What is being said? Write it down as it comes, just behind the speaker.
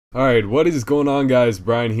Alright, what is going on, guys?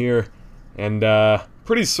 Brian here, and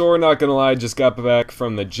pretty sore, not gonna lie. Just got back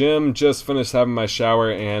from the gym, just finished having my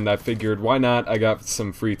shower, and I figured, why not? I got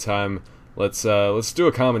some free time. Let's do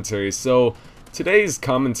a commentary. So today's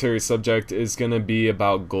commentary subject is gonna be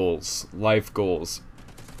about goals, life goals,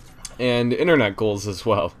 and internet goals as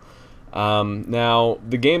well. Now,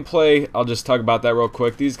 the gameplay, I'll just talk about that real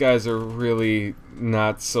quick. These guys are really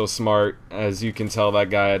not so smart. As you can tell, that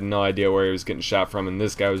guy had no idea where he was getting shot from, and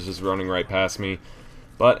this guy was just running right past me.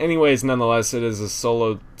 But anyways, nonetheless, it is a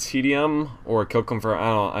solo TDM, or kill confirm, I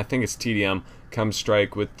don't know, I think it's TDM, KEM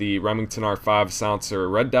strike with the Remington R5 silencer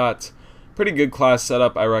red dot. Pretty good class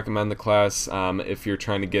setup. I recommend the class if you're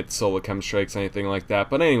trying to get solo KEM strikes, anything like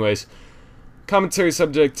that. But anyways, commentary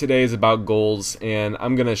subject today is about goals, and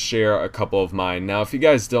I'm going to share a couple of mine. Now, if you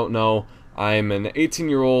guys don't know, I'm an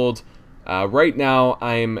 18-year-old. Right now,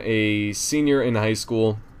 I'm a senior in high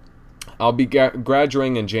school. I'll be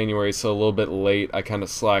graduating in January, so a little bit late. I kind of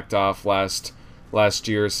slacked off last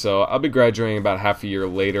year, so I'll be graduating about half a year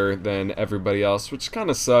later than everybody else, which kind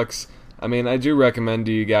of sucks. I mean, I do recommend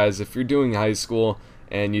to you guys, if you're doing high school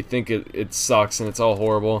and you think it sucks and it's all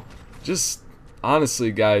horrible, just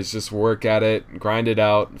honestly, guys, just work at it, grind it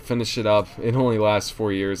out, finish it up. It only lasts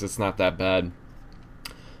 4 years. It's not that bad.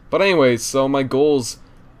 But anyways, so my goals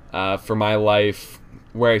for my life,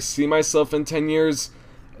 where I see myself in 10 years,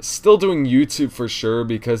 still doing YouTube for sure,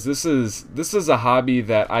 because this is a hobby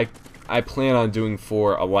that I plan on doing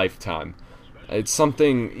for a lifetime. It's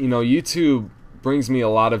something, you know, YouTube brings me a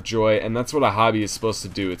lot of joy, and that's what a hobby is supposed to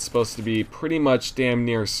do. It's supposed to be pretty much damn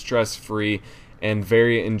near stress-free and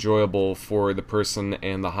very enjoyable for the person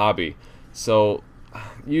and the hobby. So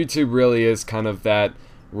YouTube really is kind of that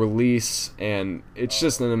release, and it's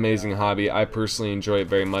just an amazing hobby. I personally enjoy it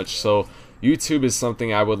very much. So YouTube is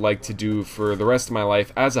something I would like to do for the rest of my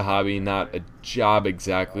life as a hobby, not a job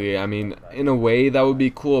exactly. I mean, in a way that would be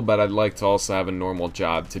cool, but I'd like to also have a normal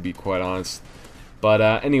job, to be quite honest. But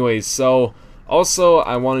anyways, so also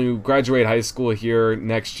I want to graduate high school here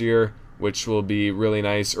next year, which will be really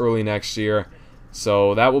nice, early next year.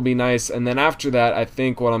 So that will be nice. And then after that, I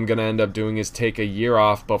think what I'm going to end up doing is take a year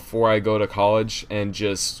off before I go to college and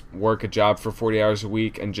just work a job for 40 hours a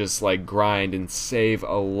week and just like grind and save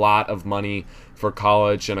a lot of money for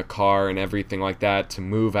college and a car and everything like that to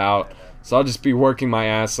move out. So I'll just be working my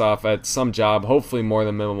ass off at some job, hopefully more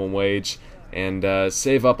than minimum wage, and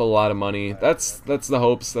save up a lot of money. That's the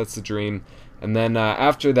hopes, that's the dream. And then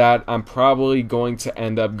after that, I'm probably going to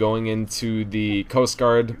end up going into the Coast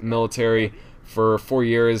Guard military for 4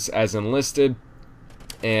 years as enlisted,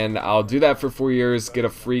 and I'll do that for 4 years, get a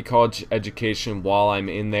free college education while I'm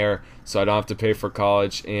in there, so I don't have to pay for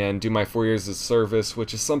college, and do my 4 years of service,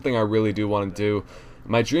 which is something I really do want to do.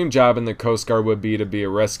 My dream job in the Coast Guard would be to be a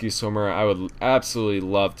rescue swimmer. I would absolutely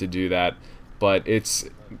love to do that, but it's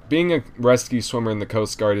being a rescue swimmer in the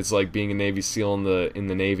Coast Guard is like being a Navy SEAL in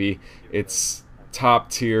the Navy. It's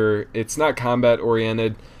top tier. It's not combat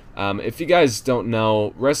oriented. If you guys don't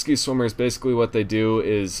know, rescue swimmers, basically what they do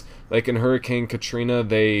is, like in Hurricane Katrina,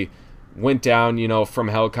 they went down, you know, from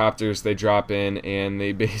helicopters, they drop in, and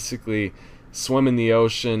they basically swim in the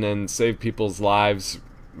ocean and save people's lives,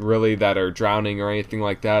 really, that are drowning or anything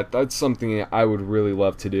like that. That's something I would really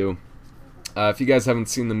love to do. If you guys haven't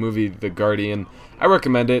seen the movie The Guardian, I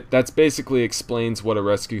recommend it. That's basically explains what a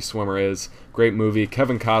rescue swimmer is. Great movie.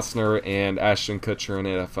 Kevin Costner and Ashton Kutcher in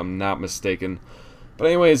it, if I'm not mistaken. But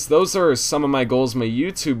anyways, those are some of my goals. My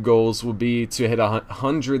YouTube goals will be to hit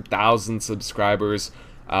 100,000 subscribers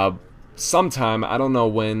sometime. I don't know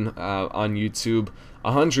when on YouTube.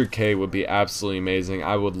 100K would be absolutely amazing.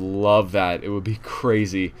 I would love that. It would be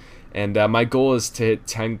crazy. And my goal is to hit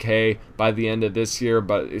 10K by the end of this year,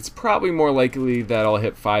 but it's probably more likely that I'll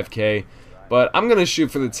hit 5K. But I'm going to shoot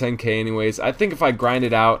for the 10K anyways. I think if I grind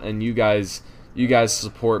it out and you guys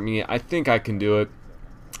support me, I think I can do it.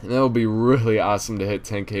 And that would be really awesome to hit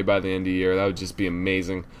 10K by the end of the year. That would just be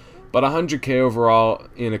amazing. But 100K overall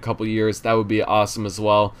in a couple years, that would be awesome as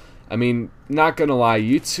well. I mean, not gonna lie,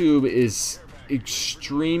 YouTube is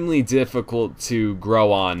extremely difficult to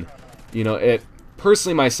grow on. You know,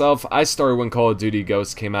 personally myself, I started when Call of Duty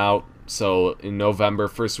Ghosts came out. So in November,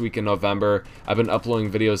 first week in November, I've been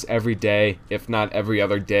uploading videos every day, if not every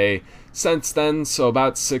other day since then, so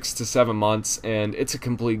about 6 to 7 months, and it's a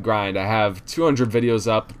complete grind. I have 200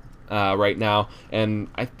 videos up right now, and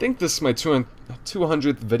I think this is my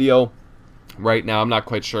 200th video right now. I'm not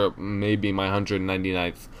quite sure, maybe my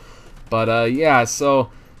 199th. But yeah,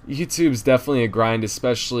 so YouTube's definitely a grind,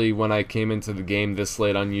 especially when I came into the game this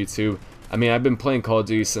late on YouTube. I mean, I've been playing Call of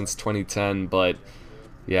Duty since 2010, but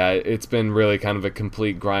yeah, it's been really kind of a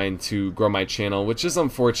complete grind to grow my channel, which is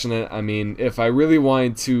unfortunate. I mean, if I really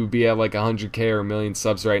wanted to be at like 100k or a million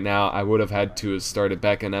subs right now, I would have had to have started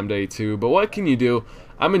back in MW2, but what can you do?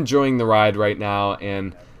 I'm enjoying the ride right now,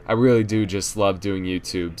 and I really do just love doing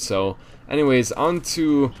YouTube. So anyways, on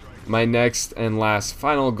to my next and last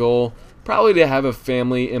final goal, probably to have a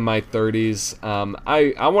family in my 30s.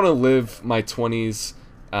 I want to live my 20s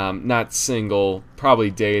not single,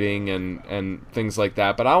 probably dating and things like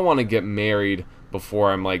that, but I want to get married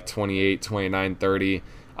before I'm like 28, 29, 30.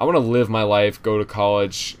 I want to live my life, go to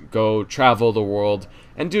college, go travel the world,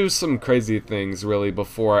 and do some crazy things really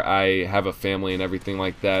before I have a family and everything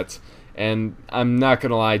like that. And I'm not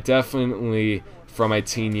gonna lie, definitely from my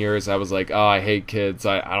teen years I was like, oh, I hate kids,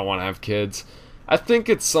 I don't want to have kids. I think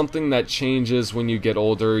it's something that changes when you get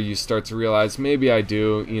older. You start to realize maybe I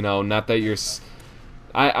do, you know, not that you're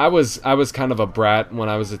I was kind of a brat when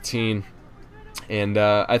I was a teen, and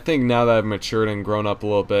I think now that I've matured and grown up a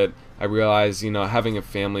little bit, I realize, you know, having a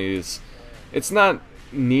family it's not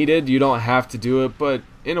needed, you don't have to do it, but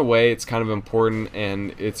in a way it's kind of important,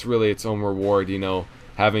 and it's really its own reward, you know.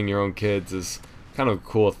 Having your own kids is kind of a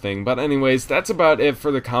cool thing. But anyways, that's about it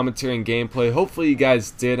for the commentary and gameplay. Hopefully you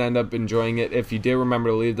guys did end up enjoying it. If you did, remember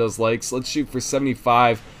to leave those likes. Let's shoot for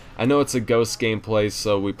 75. I know it's a ghost gameplay,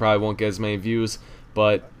 so we probably won't get as many views,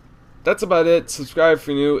 but that's about it. Subscribe if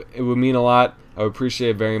you're new, it would mean a lot. I would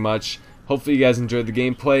appreciate it very much. Hopefully you guys enjoyed the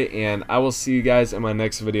gameplay, and I will see you guys in my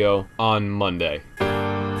next video on Monday.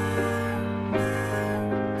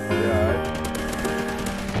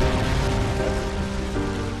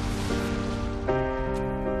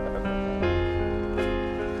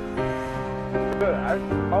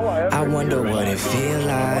 I wonder what it feel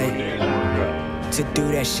like to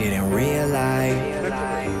do that shit in real life.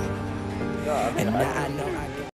 And now I